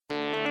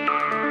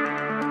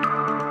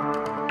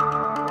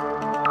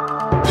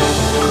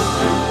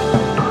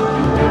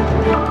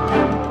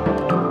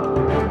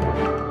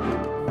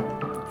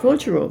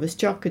Fóilterógus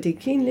teach go dtí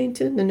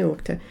cínlínte na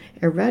nuachta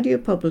radio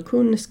pobl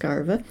cún na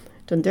scarva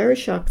don deir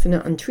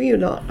seachtainna an 3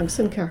 lá agus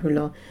an 4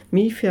 lá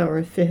mí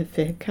feabhra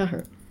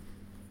 2024.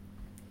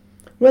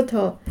 Well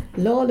tá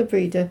lá le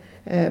bríde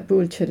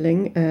búilte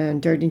ling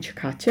an deirdín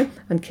caite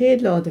an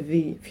céad lá de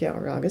bhí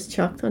feabhra agus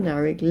teacht an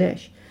airigh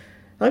leis.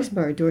 Agus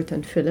mar dúirt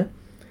an fille,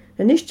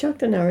 a níos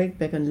teacht an airigh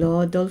beag an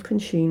lá dul chun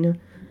síne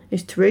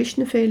is taréis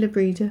na féile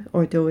bríde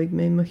or dóigh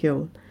mé mo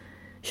cheol.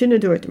 Sinna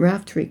dúirt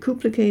raftarí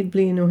cúplacéad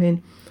bliain ó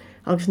hin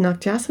agus nach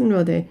deasan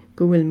rud é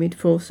go bhfuil míad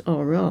fós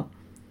árá.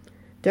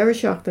 Deir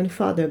seachtain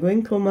fada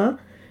going comá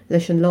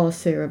leis an lá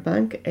séar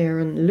bank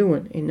an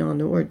luan in an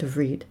uair de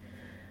bhríd.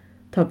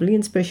 Tá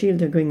bliain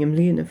speisialta going im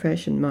líana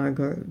freisin mar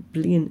gur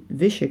bliain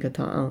bhisiigh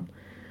atá an.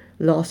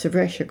 Lá sa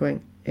bhreise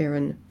going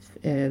an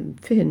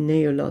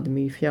 29 lá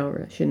mí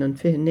feabhra, sin an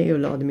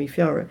 29 lá mí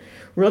feabhra,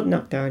 rud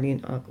nach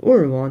darlíonn ach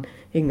uairháin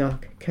i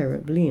ngach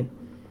ceithre bliain.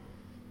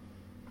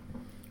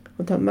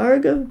 Tá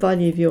marga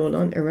bhaile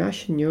bheolan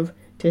raisiniuh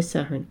te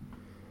saharn.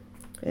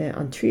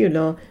 An 3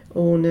 lá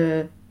ón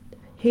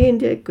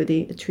 11 go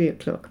dtí 3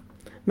 o'clock.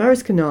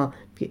 Maris gná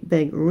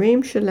beag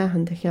réimse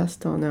lehan de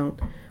cheastán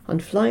an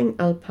flying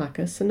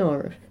alpaca san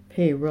áirih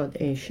pe rud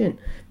é sin,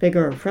 beag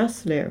ar an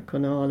freisléir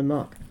chun áil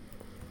amach.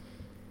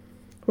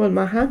 Well,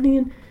 mar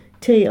haithníonn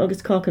té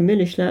agus cácha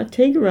milliis le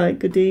té go raibh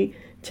go dtí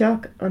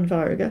teach an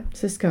bharga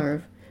sa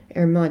scarf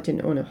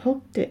maidin óna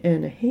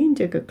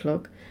 11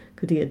 o'clock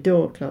go dtí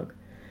 2 o'clock.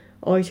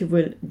 Áite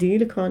bhfuil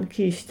díleáin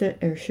cíiste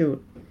siúl.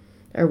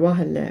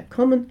 Wathe le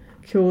cumann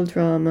ceol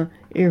drama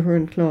iarthar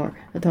an chlár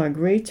atá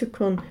gréite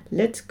chun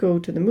Let's Go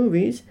to the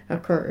Movies a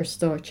chur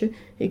stáite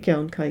I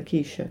ceann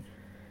caiiciise.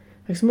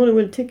 Agus mula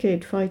bhfuil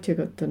ticéad fáite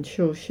go an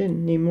seo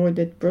sin ní mór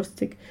dit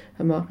brustig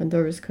amach an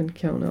doras chun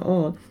ceanna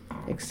áil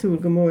ag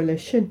súil go mór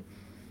leis sin.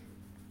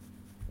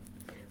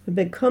 Bhí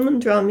beag cumann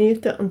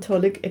drámaíochta an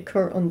tolig ag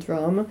chur an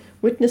drama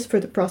Witness for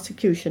the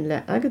Prosecution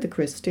le Agatha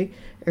Christie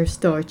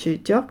stáite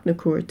deach na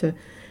cuairte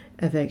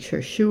a bheith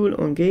siúil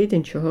ón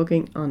géadin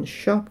seothaging an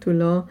 7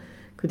 lá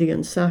go dtí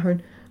an saharn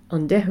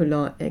an 10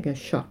 lá ag an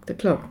 7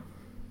 clog.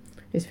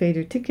 Is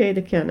féidir ticéad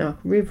a ceannach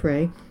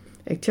ribhré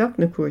ag teach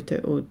na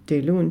cuairte ó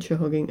déilún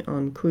seothaging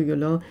an 5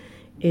 lá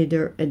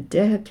idir a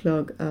 10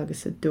 clog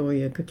agus a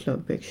 2 go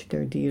clog beag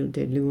sidir díal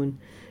déilún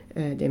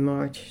de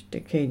March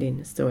de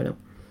céadin stoilm.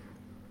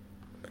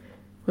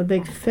 Well,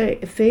 beag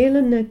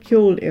féile na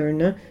ceol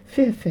iarna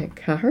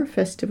 2024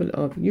 Festival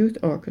of Youth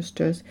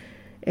Orchestras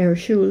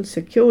siúil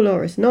sa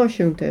ceoláras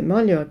náisiúnta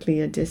Maileá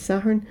Clia de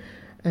Saharn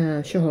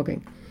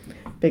seothaging.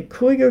 Beag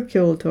 5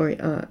 ceoltóirí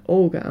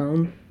óga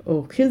ann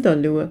ó Childa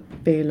Lua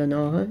béal an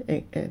átha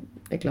ag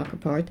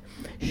lechapáirt,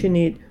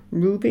 Sinead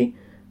Ruby,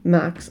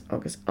 Max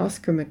agus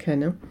Oscar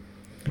McKenna,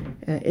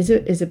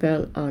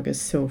 Isabel agus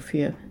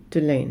Sophia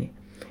Delaney.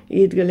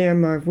 Iad go léir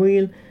mar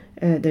bhuail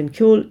den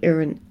ceol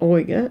ar an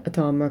óige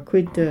atá mar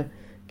cuid de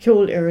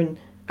ceol ar an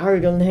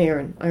Argal na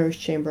hÉireann Irish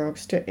Chamber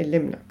Orchestra I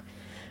Limnach.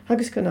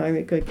 Agus gan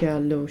éirigh go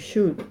geall lo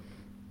siúd.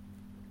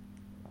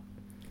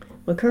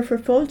 Well, chuirfar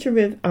fáilte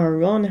ribh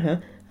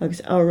áránathe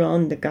agus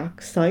árán de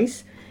gach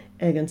sais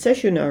ag an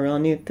seisiún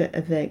áráníochta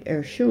a bheith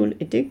siúil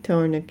I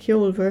dtugtar na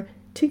ceolmhar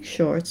tig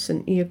seoirt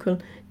san íocail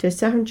de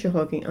saharn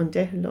seothaging an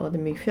 10 lá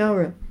mí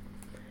feabhra.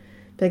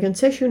 Beag an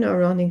seisiún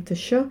áráníochta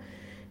seo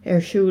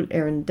siúil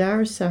ar an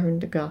dar saharn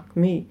de gach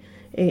mí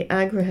é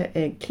agrathe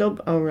ag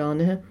club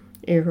áránathe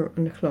iarthar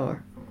an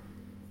chlár.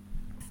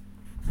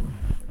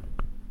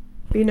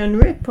 Bhín an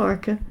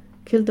réipáirce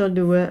Childa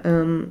Lua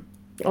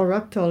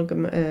áireachtáil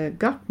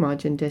gach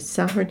maidin de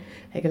saharn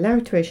ag a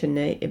leirtrééis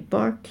né I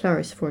bar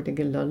Clarisford de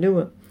Childa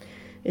Lua.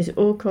 Is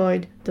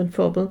ócáid don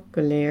phobal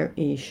go léir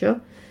í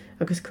seo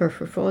agus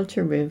chuirfar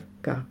fáilte ribh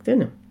gach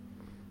duine.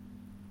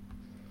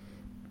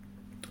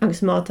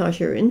 Agus mátá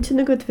sé ar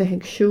intana go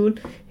bheith siúil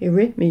I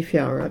rith mí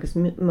feabhra agus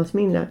mas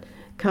mín leat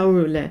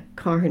cabhrú le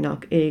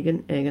carthanach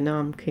éigean ag an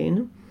am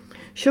céanam.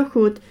 Seo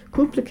chuad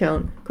cúpla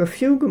ceann gur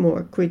fiú go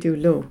mór cuidú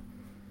lo.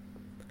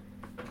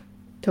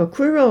 Tá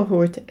cuir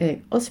áthúirt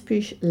ag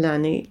ospis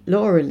leanaí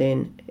Laura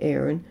Lynn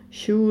éireann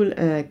siúil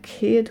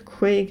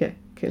 150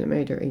 km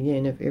a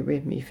dhéanamh I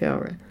rith mí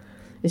feabhra.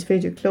 Is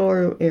féidir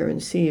chlárú ar an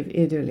siomh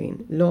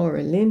idirlín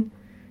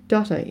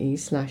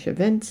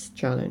lauralyn.ie/events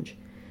challenge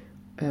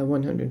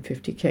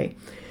 150k.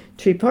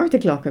 Trí páirte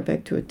ghlachar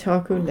beag tú a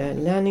taú le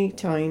leanaí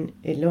tain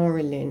I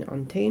Laura Lynn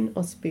an tain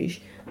ospis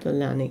do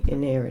leanaí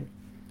in éireann.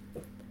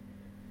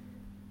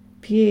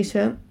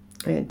 Pieta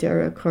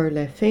deire chur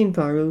le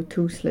féinmharú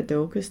tús le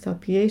dógus tá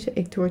pieta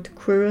ag tuairt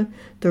cuire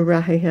do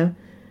rathaithe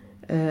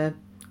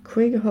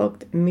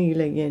 58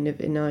 míle dhéanamh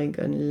in aig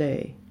an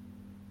lé.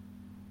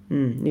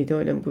 Ní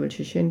dóil an bhfuil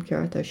se sin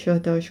ceart a seo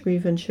dá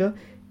scríomhann seo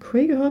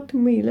 58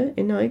 míle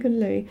in aig an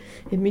lé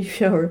I mí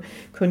feabhra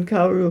chun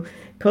cabhrú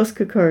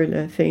cosca chur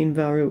le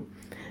féinmharú.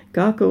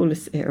 Gach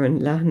ar an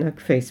leathnach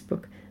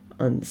Facebook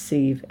an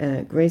siomh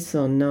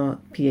gréasán ná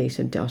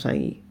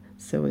pieta.ie.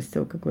 So is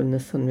tócha gúil na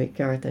sunmhaigh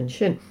ceart an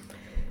sin.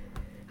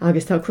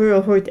 Agus tá cuir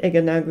áthúirt ag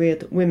an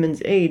agréad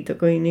Women's Aid do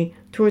ghaoine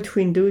tuairt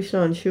faoin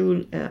dúsláán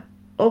siúil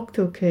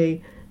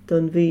 8k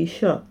don bhí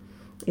seo.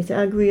 Is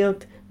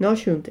agréocht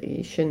náisiúnta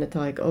í sin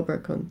atá ag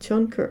obair chun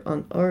tionchar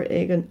an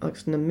aigean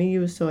agus na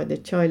míúsáid le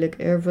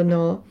teaghlaigh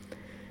bhaná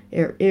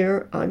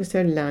agus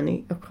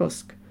leanaí a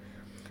chosc.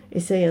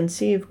 Is é an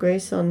siomh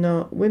gréasáin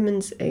ná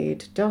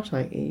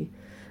womensaid.ie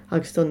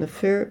agus don na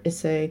fir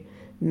is é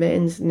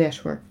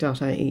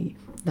mensnetwork.ie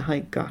na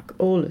haid gach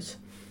ólas.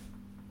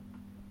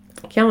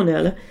 Ceann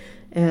eile,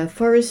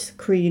 Forras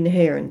Crí na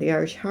Héireann, the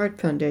Irish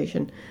Heart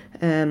Foundation,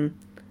 tá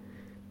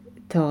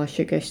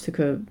sé gceiste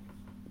go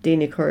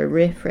daoine chuir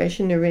ré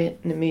freisin na ré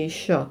na mí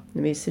sa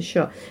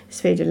seo.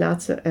 Is féidir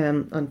lása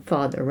an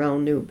fad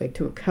aránú beag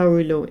tú a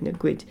cabhrú ina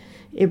gcuid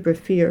ibre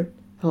fíor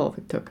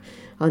hábhachtach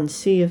an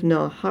siomh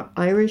ná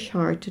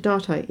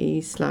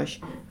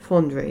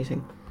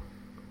irishheart.ie/fundraising.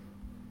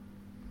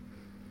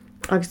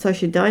 Agus tá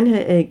sé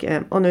dainithe ag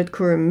anad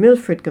chuir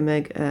Milford go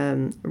méid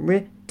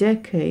ri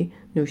decé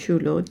nó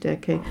siúló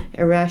decé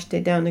arráis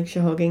dé danig se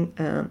thugging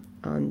an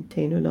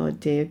 10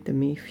 de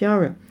mí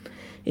Feabhra.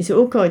 Is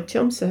ócáid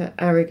tiomsathe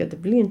airige de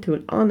blion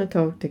túil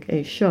anatáchtach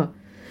é seo,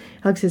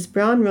 agus is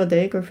brean rud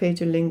é gur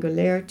féidir linn go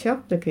léir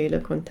teach le chéile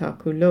chun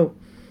taú lo.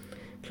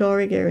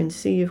 Chláirigh ar an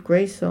siomh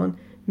gréasáin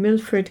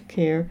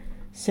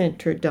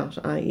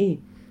milfordcarecentre.ie.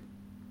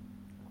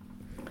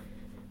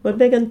 Well,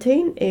 beag an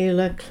tain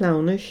éile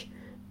clownish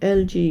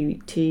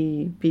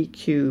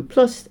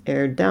LGBTQ+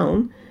 ar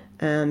down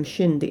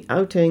sin the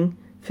outing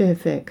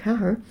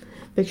Feabhra,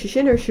 beag sé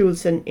sin ar siúil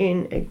san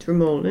in ag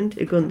Dromóland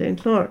I gunda an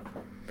chlár.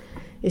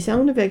 Is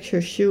anna bheith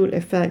sé siúil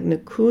ar feadh na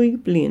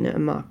 5 bliana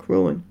amach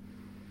roin.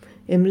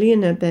 Im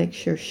líana beag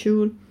sé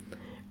siúil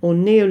ó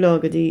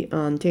néolágadí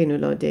an 10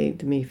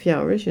 de mí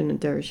Feabhra sin an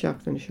deir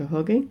seachtain se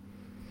thugaing.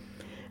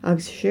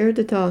 Agus séir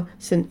atá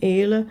san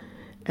éile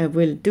a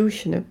bhfuil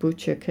dúisina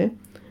búteacha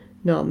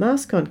ná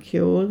meascán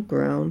ceol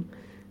ground,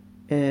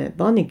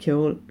 bannaí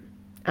ceol,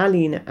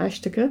 alína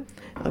aisteacha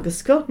agus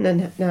scot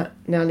na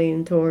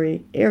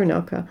nalíontóirí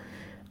éarnacha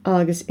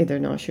agus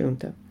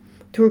idirnáisiúnta.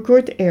 Túair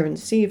cuairt ar an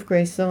siomh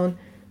gréasáin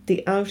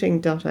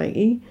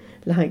theouting.ie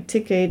le haig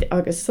ticéad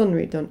agus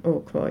sunraí don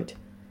ócáid.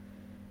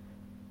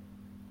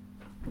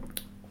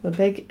 Well,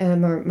 beg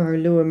mar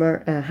lua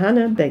mar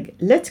Hannah beg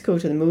let's go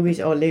to the movies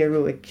á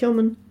léirú ag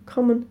cuman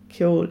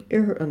ceol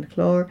ar an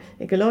chlár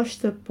ag go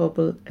láiste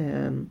pobl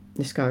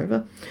na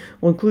Scarva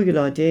ón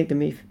 5 de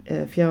mí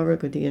Feabhra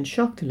go dtí an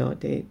 7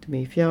 de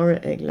mí Feabhra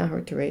ag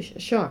leathair tar éis a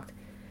seacht.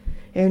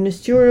 Ar na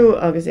stúrú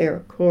agus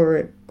ar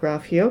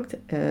choreografíocht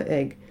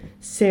ag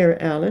Sarah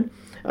Allen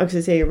agus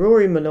is é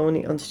Rory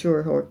Maloney an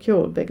stúrthóir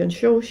ceol beag an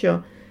seo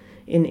seo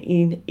in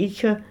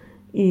oíche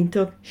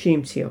ionntach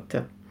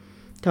siamsaíochta.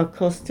 Tá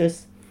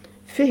costas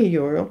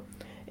 €50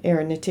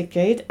 ar na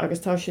ticéad agus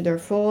tá siad ar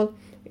fáil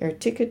ar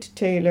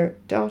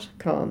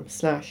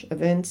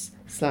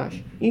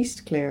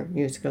tickettailor.com/events/East Clare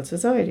Musical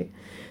Society.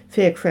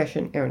 Féag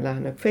freisin ar an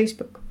leathanach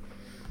Facebook.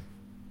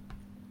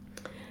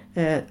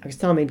 Agus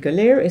táid go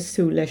léir is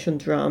sú leis an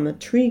drama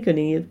Trí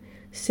Gníomh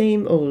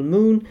Same Old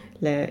Moon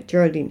le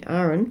Geraldine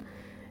Aaron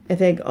a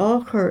bheith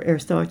áchar ar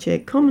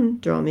státe cuman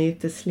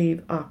drámaíochta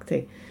slíomh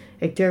achta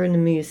ag deireadh na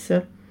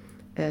míosa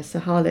sa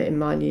hála I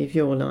Mailí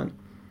Bheolán.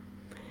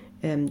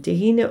 De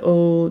híine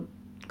ó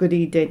go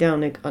dtí dé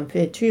dánach an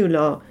fé 3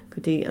 lá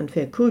go dtí an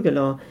fé 5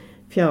 lá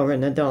Feabhra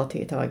na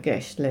dátaí atá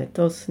gceist le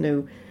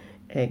tosnú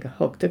ag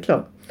 8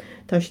 o'clock.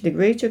 Tá si de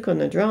gréite chun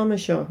na drama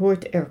seo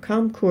thuirt ar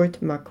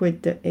camcuairt mar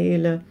cuid de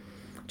éile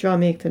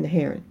drámaíochta na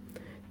Héireann.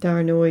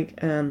 Dar nóig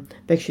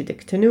beidh siad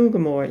ag tanú go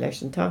mór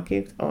leis an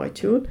takeíocht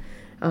áitiúil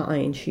a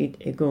aon siad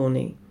I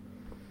gcónaí.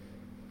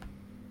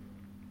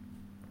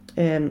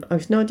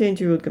 Agus ná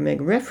déantarúil go méid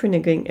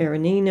refreniging ar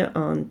an ine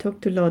an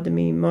 8 de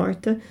mí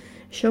Márta,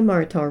 seo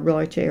mar tá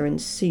ráite ar an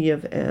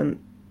siomh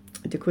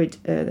de chuid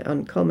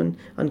an cuman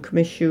an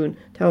comisiún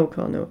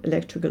tábhacán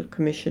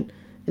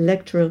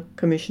Electoral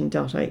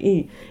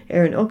Commission.ie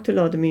ar an 8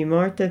 de mí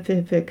Márta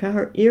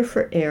Feabhra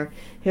iarfar ar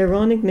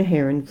Héireánnig na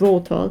Héireann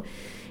vótáil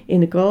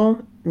ina gá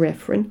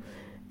refren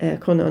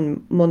chun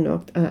an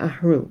Nuacht a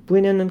athrú.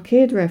 Buineann an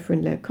céad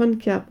refren le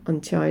conceap an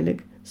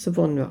teaghlaigh sa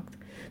bhunreacht.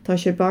 Tá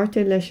sé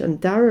barta leis an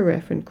dara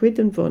refren cuid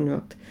an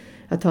bhunreacht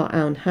atá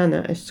ann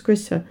Hannah a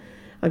scrisa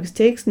agus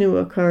téacs nu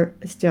a chur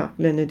isteach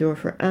lena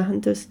dúrfar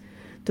aitheantas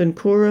don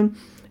cuaram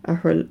a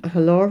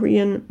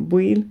haláiríonn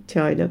buail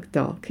teaghlaigh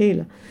dá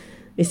chéile.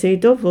 Is é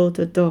do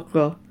bhóta dá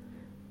rá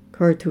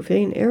chur tú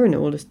féin ar an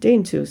ólas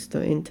déonsús do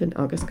intin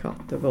agus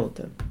cap do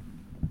bhóta.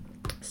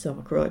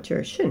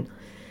 Sáráid sin.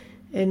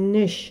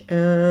 Inis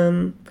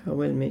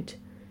bhfuil míid.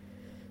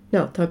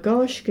 Ná, tá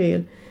gá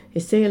scéal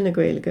is saoil na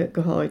Gaeilge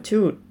go háid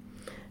túil.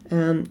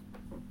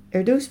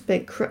 Ar dús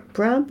beidh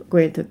brab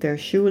Gaeltach ar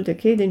siúil de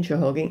céadin se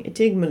thugaing I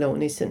Tig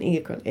Maloney san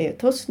íocail é a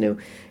tosnú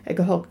ag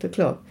go 8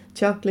 o'clock.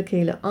 Teach le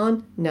chéile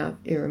an nabh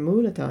ar an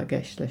múlatá a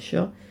gceist le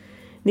seo.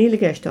 Ní le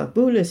gceisteach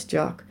bulas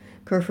teach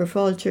chur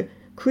fáilte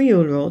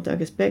críúilród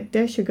agus beidh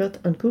deis agat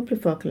an cúpla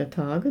focail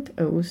atá agat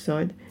a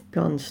úsáid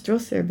gan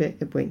stras ar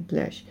bith I buint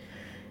leis.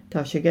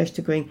 Tá sé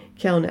gceiste going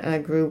ceanna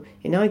agrú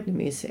in áid na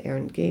míosa ar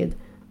an géad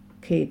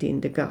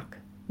céadín de gach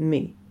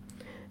mí.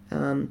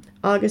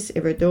 Agus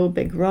iwwer dó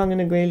beag rang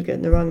na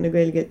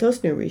Gaeilge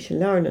tosnú rís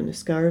leabharla na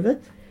Scarva,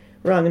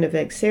 rangan a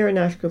bheith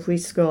séarnais go bhí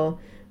scá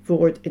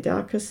bhórd I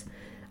dachas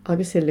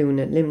agus I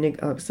lúna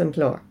limnig agus an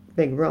chlár.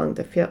 Bheith rang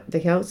de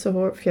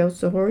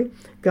fiosathirí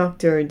gach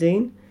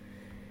deirdaoin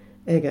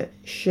ag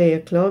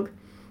 6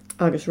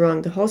 agus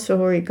rang de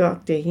hosathirí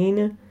gach de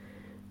híine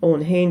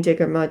ón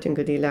 11 maidin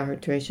go dtí leathair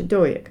tar éis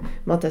 2.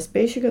 Má tá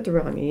spéise go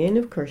rang I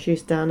dhéanamh chur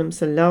síos danam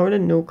sa leabhar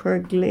nó chur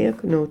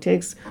gléach nó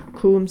teags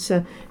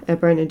cuamsa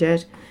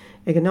Bernadette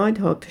ag an náid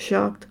thugta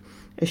 7,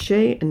 a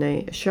 6, a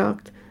 9, a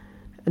 7,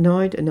 a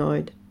 9, a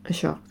 9, a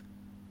 7,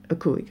 a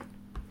 5.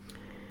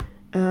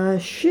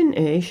 Sin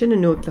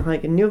an nuacht le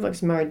haig an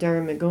nuamhagus mar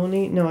deir me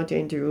gcónaí ná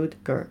déon derúd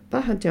gur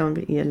batha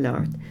deanga I a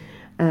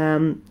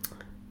leart.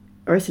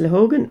 Ursula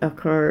Hogan a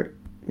chur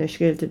na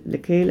scéalte le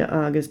chéile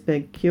agus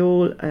beag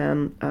ceol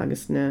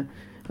agus an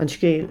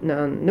scéal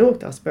na an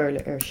nuacht as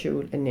beirle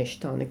siúl inis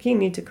tá na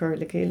cíní a chur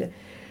le chéile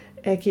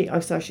aici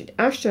agus tá siad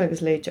aiste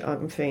agus léite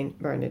agam féin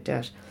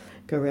Bernadette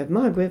go raibh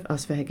maithagmh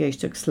as bheith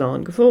géisteach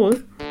sláán go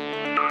fóil.